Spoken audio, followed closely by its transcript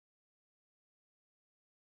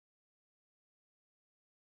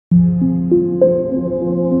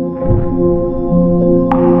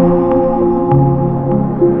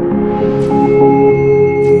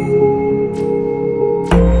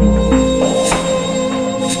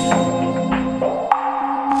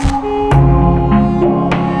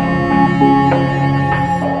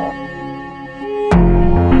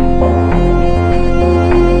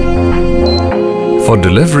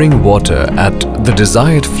delivering water at the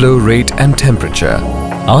desired flow rate and temperature,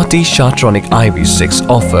 Artize Showertronic IV6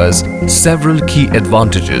 offers several key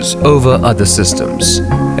advantages over other systems.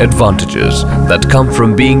 Advantages that come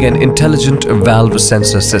from being an intelligent valve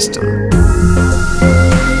sensor system.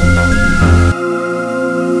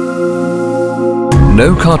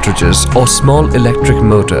 No cartridges or small electric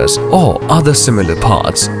motors or other similar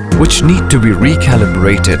parts which need to be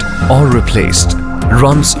recalibrated or replaced.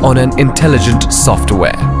 Runs on an intelligent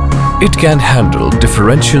software. It can handle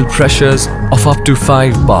differential pressures of up to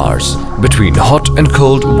 5 bars between hot and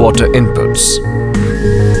cold water inputs.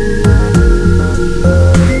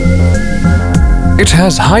 It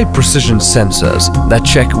has high precision sensors that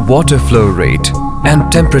check water flow rate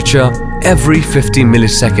and temperature every 50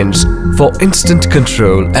 milliseconds for instant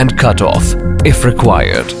control and cutoff if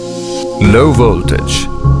required. Low voltage,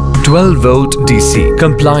 12-volt DC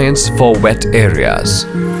compliance for wet areas.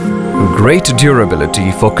 Great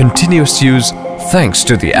durability for continuous use thanks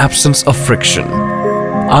to the absence of friction.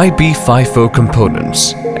 IP50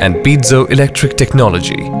 components and piezo-electric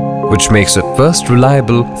technology, which makes it first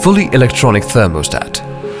reliable, fully electronic thermostat.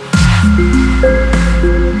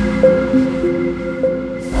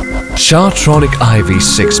 Showertronic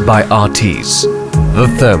IV6 by Artize, the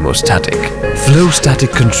thermostatic,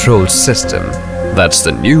 flow-static control system that's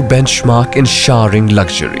the new benchmark in showering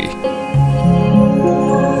luxury.